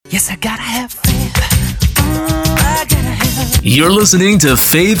Yes, I gotta have faith. I gotta have. You're listening to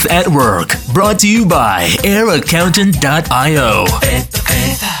Faith at Work, brought to you by AirAccountant.io.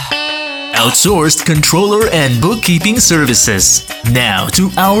 Outsourced controller and bookkeeping services. Now to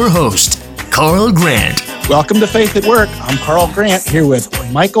our host, Carl Grant. Welcome to Faith at Work. I'm Carl Grant here with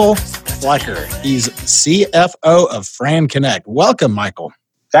Michael Flecker. He's CFO of Fran Connect. Welcome, Michael.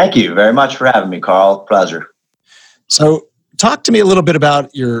 Thank you very much for having me, Carl. Pleasure. So talk to me a little bit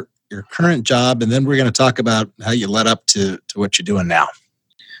about your current job, and then we're going to talk about how you led up to what you're doing now.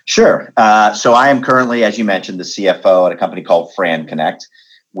 Sure. So I am currently, as you mentioned, the CFO at a company called Fran Connect.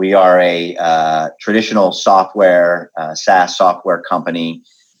 We are a traditional software, SaaS software company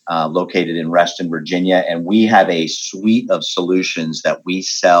located in Reston, Virginia, and we have a suite of solutions that we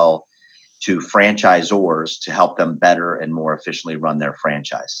sell to franchisors to help them better and more efficiently run their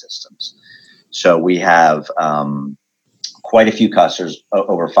franchise systems. So we have quite a few customers,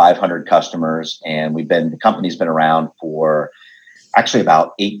 over 500 customers, and the company's been around for actually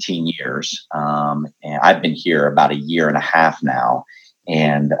about 18 years. And I've been here about a year and a half now,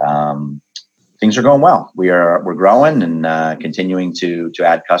 and things are going well. We're growing and continuing to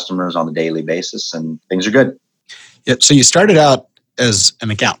add customers on a daily basis, and things are good. Yeah, so you started out as an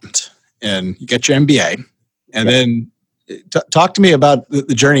accountant, and you got your MBA, and then talk to me about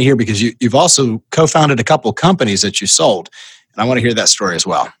the journey here, because you've also co-founded a couple companies that you sold, and I want to hear that story as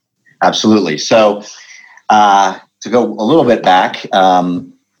well. Absolutely. So to go a little bit back,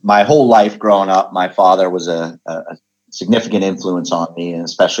 my whole life growing up, my father was a significant influence on me, and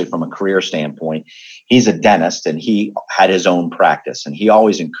especially from a career standpoint. He's a dentist, and he had his own practice, and he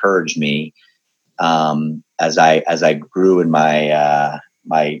always encouraged me as I grew in my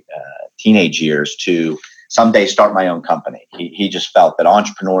teenage years to someday start my own company. He just felt that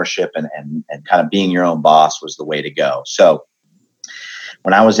entrepreneurship and kind of being your own boss was the way to go. So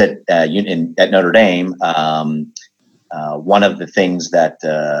when I was at Notre Dame, one of the things that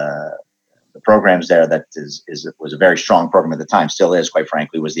the programs there that was a very strong program at the time, still is, quite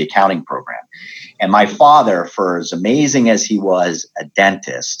frankly, was the accounting program. And my father, for as amazing as he was a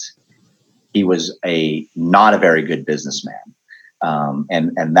dentist, he was not a very good businessman.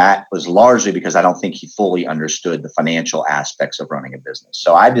 And that was largely because I don't think he fully understood the financial aspects of running a business.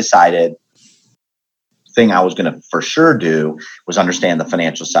 So I decided the thing I was going to for sure do was understand the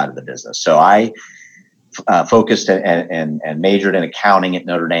financial side of the business. So I focused and majored in accounting at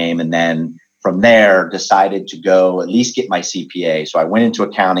Notre Dame, and then from there decided to go at least get my CPA. So I went into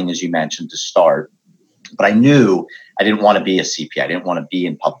accounting, as you mentioned, to start, but I knew I didn't want to be a CPA. I didn't want to be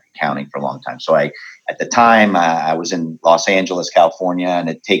in public accounting for a long time. So at the time, I was in Los Angeles, California, and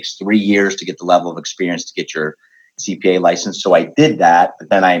it takes 3 years to get the level of experience to get your CPA license. So I did that. But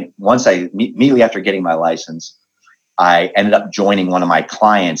then immediately after getting my license, I ended up joining one of my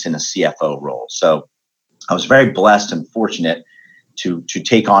clients in a CFO role. So I was very blessed and fortunate to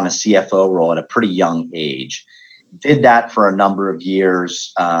take on a CFO role at a pretty young age. Did that for a number of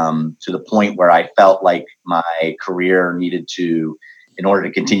years to the point where I felt like my career needed to, in order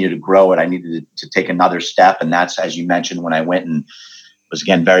to continue to grow it, I needed to take another step. And that's, as you mentioned, when I went and was,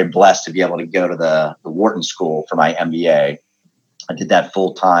 again, very blessed to be able to go to the Wharton School for my MBA. I did that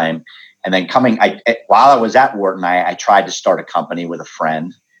full time. And then while I was at Wharton, I tried to start a company with a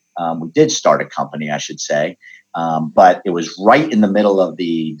friend. We did start a company, I should say. But it was right in the middle of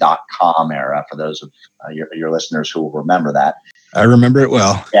the .com era, for those of your listeners who will remember that. I remember it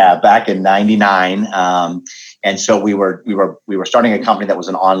well. Yeah, back in '99, and so we were starting a company that was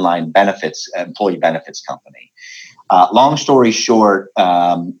an online employee benefits company. Long story short,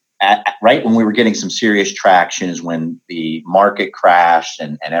 right when we were getting some serious traction is when the market crashed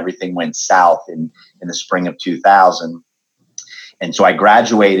and everything went south in the spring of 2000. And so I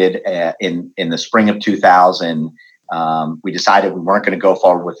graduated in the spring of 2000. We decided we weren't going to go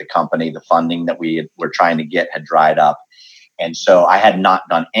forward with the company. The funding that we were trying to get had dried up. And so I had not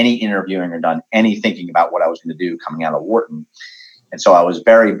done any interviewing or done any thinking about what I was going to do coming out of Wharton. And so I was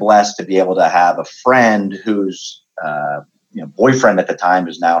very blessed to be able to have a friend whose boyfriend at the time,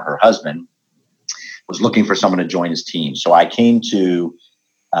 who's now her husband, was looking for someone to join his team. So I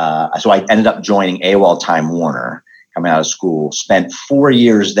ended up joining AOL Time Warner coming out of school, spent 4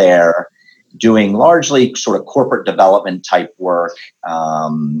 years there doing largely sort of corporate development type work,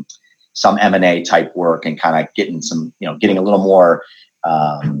 some M&A type work, and kind of getting a little more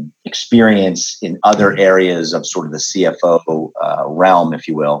experience in other areas of sort of the CFO realm, if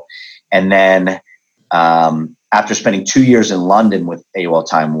you will. And then after spending 2 years in London with AOL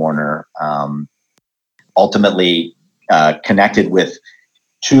Time Warner, ultimately connected with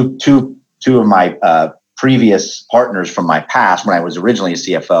two of my previous partners from my past when I was originally a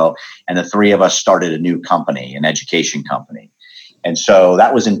CFO, and the three of us started a new company, an education company. And so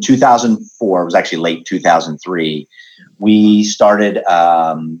that was in 2004. It was actually late 2003. We started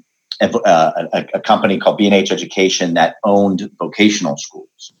a company called B&H Education that owned vocational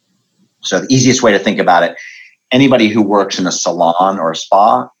schools. So the easiest way to think about it, anybody who works in a salon or a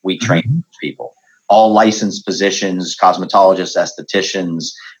spa, we train people. All licensed positions, cosmetologists,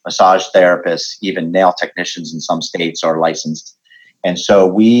 estheticians, massage therapists, even nail technicians in some states are licensed. And so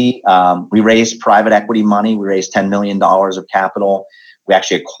we raised private equity money. We raised $10 million of capital. We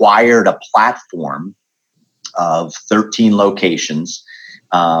actually acquired a platform of 13 locations,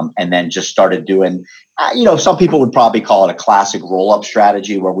 and then just started doing, some people would probably call it a classic roll-up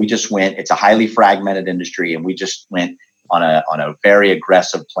strategy, where we just went, it's a highly fragmented industry, and we just went on a very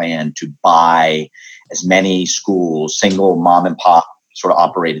aggressive plan to buy as many schools, single mom and pop sort of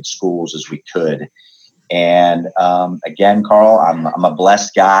operated schools as we could. And again, Carl, I'm a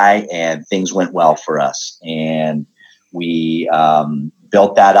blessed guy, and things went well for us. And we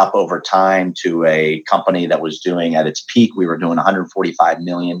built that up over time to a company that was doing, at its peak, we were doing 145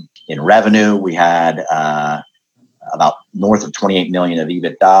 million in revenue. We had about north of 28 million of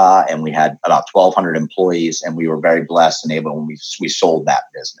EBITDA, and we had about 1,200 employees, and we were very blessed and able when we sold that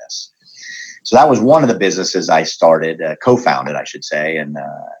business. So that was one of the businesses I started, co-founded, I should say, and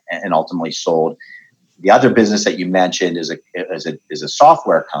ultimately sold. The other business that you mentioned is a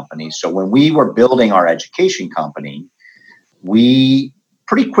software company. So when we were building our education company, we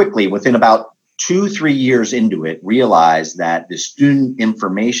pretty quickly, within about 2-3 years into it, realized that the student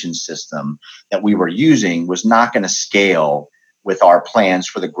information system that we were using was not going to scale with our plans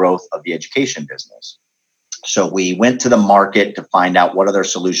for the growth of the education business. So we went to the market to find out what other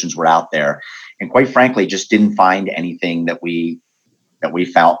solutions were out there, and quite frankly, just didn't find anything that we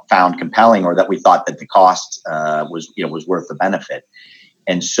found compelling, or that we thought that the cost was worth the benefit.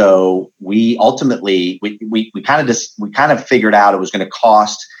 And so we ultimately we kind of figured out it was going to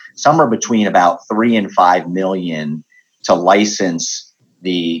cost somewhere between about 3 and 5 million to license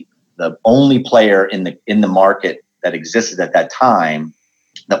the only player in the market that existed at that time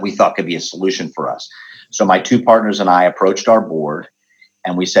that we thought could be a solution for us. So my two partners and I approached our board,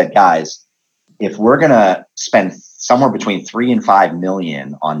 and we said, guys, if we're going to spend somewhere between 3 and 5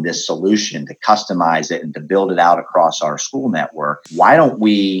 million on this solution to customize it and to build it out across our school network, why don't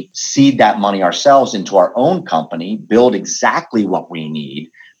we seed that money ourselves into our own company, build exactly what we need,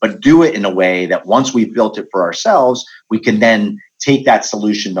 but do it in a way that once we've built it for ourselves, we can then take that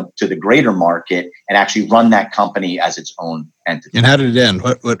solution to the greater market and actually run that company as its own entity. And how did it end?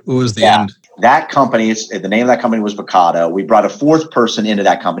 What was the end? That company, the name of that company was Vocado. We brought a fourth person into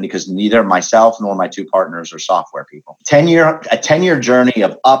that company because neither myself nor my two partners are software people. A 10-year journey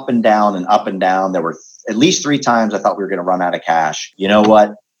of up and down and up and down. There were at least 3 times I thought we were going to run out of cash. You know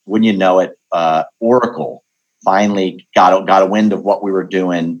what? Wouldn't you know it, Oracle finally got a wind of what we were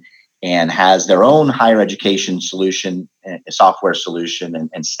doing and has their own higher education solution, software solution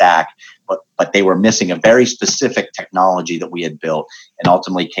and stack, but they were missing a very specific technology that we had built, and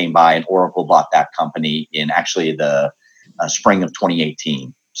ultimately came by, and Oracle bought that company in actually the spring of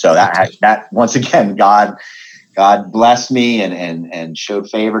 2018. So that once again, God blessed me and showed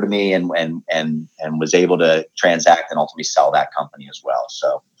favor to me and was able to transact and ultimately sell that company as well.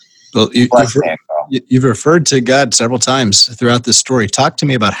 So. Well, you've referred to God several times throughout this story. Talk to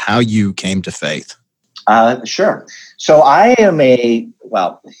me about how you came to faith. Sure. So I am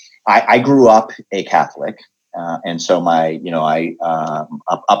I grew up a Catholic. And so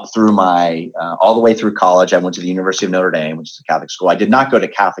up through all the way through college, I went to the University of Notre Dame, which is a Catholic school. I did not go to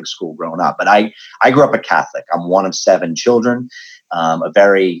Catholic school growing up, but I grew up a Catholic. I'm one of 7 children, a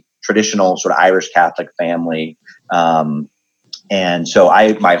very traditional sort of Irish Catholic family. And so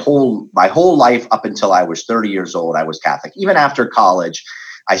my whole life up until I was 30 years old, I was Catholic. Even after college,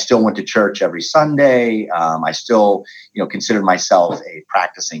 I still went to church every Sunday. I still, considered myself a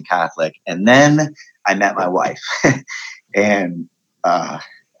practicing Catholic. And then I met my wife, and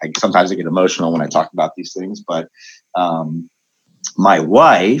sometimes I get emotional when I talk about these things. But my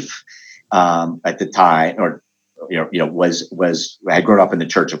wife at the time, had grown up in the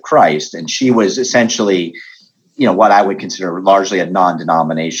Church of Christ, and she was essentially, what I would consider largely a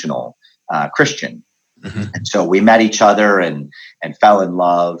non-denominational Christian. Mm-hmm. And so we met each other and fell in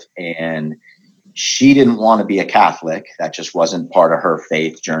love, and she didn't want to be a Catholic. That just wasn't part of her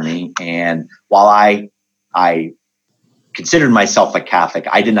faith journey. And while I considered myself a Catholic,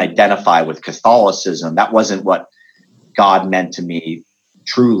 I didn't identify with Catholicism. That wasn't what God meant to me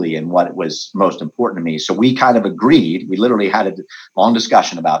truly and what was most important to me. So we kind of agreed, we literally had a long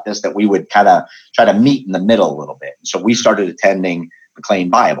discussion about this, that we would kind of try to meet in the middle a little bit. So we started attending McLean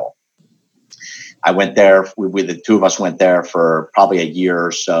Bible. I went there, the two of us went there for probably a year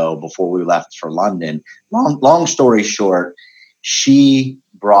or so before we left for London. Long story short, she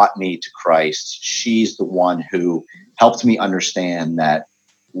brought me to Christ. She's the one who helped me understand that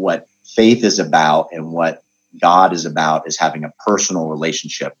what faith is about and what God is about is having a personal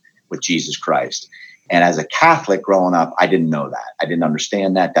relationship with Jesus Christ. And as a Catholic growing up, I didn't know that. I didn't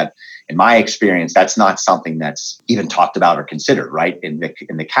understand that. That in my experience, that's not something that's even talked about or considered, right? In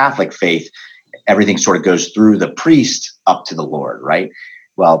the Catholic faith, everything sort of goes through the priest up to the Lord, right?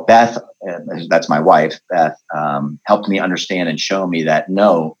 Well, Beth, that's my wife, Beth, helped me understand and show me that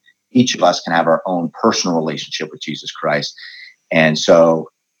no, each of us can have our own personal relationship with Jesus Christ. And so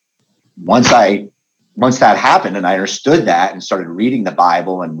once that happened and I understood that and started reading the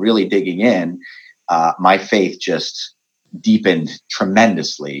Bible and really digging in, my faith just deepened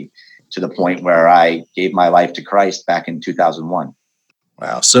tremendously to the point where I gave my life to Christ back in 2001.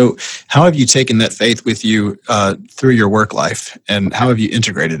 Wow. So how have you taken that faith with you through your work life, and how have you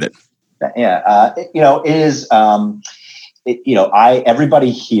integrated it? Yeah. It is, everybody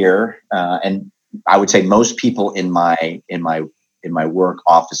here, and I would say most people in my work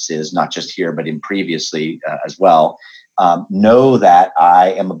offices, not just here, but in previously as well, know that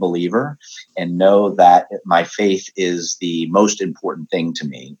I am a believer and know that my faith is the most important thing to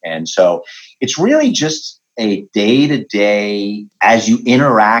me. And so it's really just a day-to-day, as you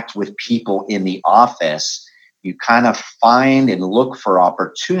interact with people in the office, you kind of find and look for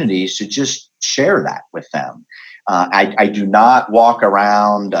opportunities to just share that with them. I do not walk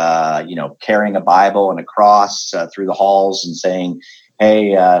around, carrying a Bible and a cross through the halls and saying,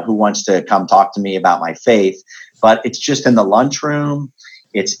 hey, who wants to come talk to me about my faith? But it's just in the lunchroom.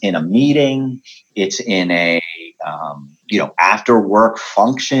 It's in a meeting. It's in a, after work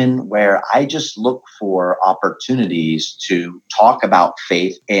function where I just look for opportunities to talk about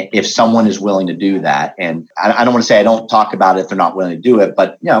faith if someone is willing to do that. And I don't want to say I don't talk about it if they're not willing to do it,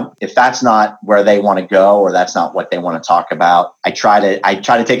 but if that's not where they want to go or that's not what they want to talk about, I try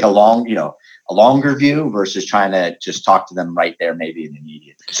to take a longer view versus trying to just talk to them right there, maybe in the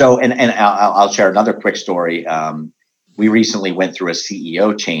immediate. So, and I'll share another quick story. We recently went through a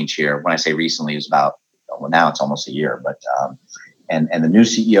CEO change here. When I say recently, it was about, now it's almost a year, but, and the new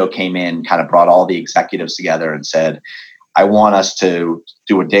CEO came in, kind of brought all the executives together and said, I want us to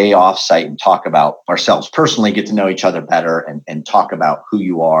do a day off site and talk about ourselves personally, get to know each other better and talk about who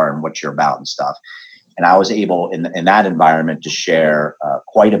you are and what you're about and stuff. And I was able in that environment to share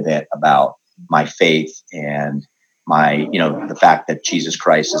quite a bit about my faith and my, the fact that Jesus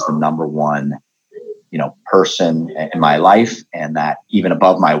Christ is the number one, person in my life, and that even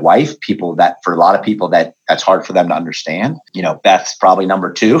above my wife, people that for a lot of people that's hard for them to understand. Beth's probably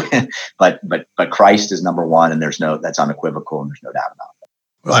number two, but Christ is number one, and that's unequivocal, and there's no doubt about it.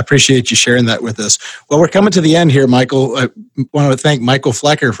 Well, I appreciate you sharing that with us. Well, we're coming to the end here, Michael. I want to thank Michael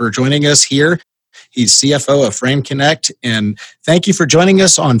Flecker for joining us here. He's CFO of Frame Connect. And thank you for joining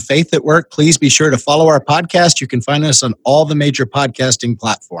us on Faith at Work. Please be sure to follow our podcast. You can find us on all the major podcasting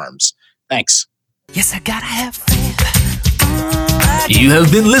platforms. Thanks. Yes, I gotta have faith. You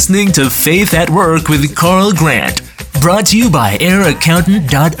have been listening to Faith at Work with Carl Grant, brought to you by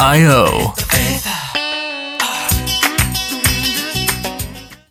AirAccountant.io.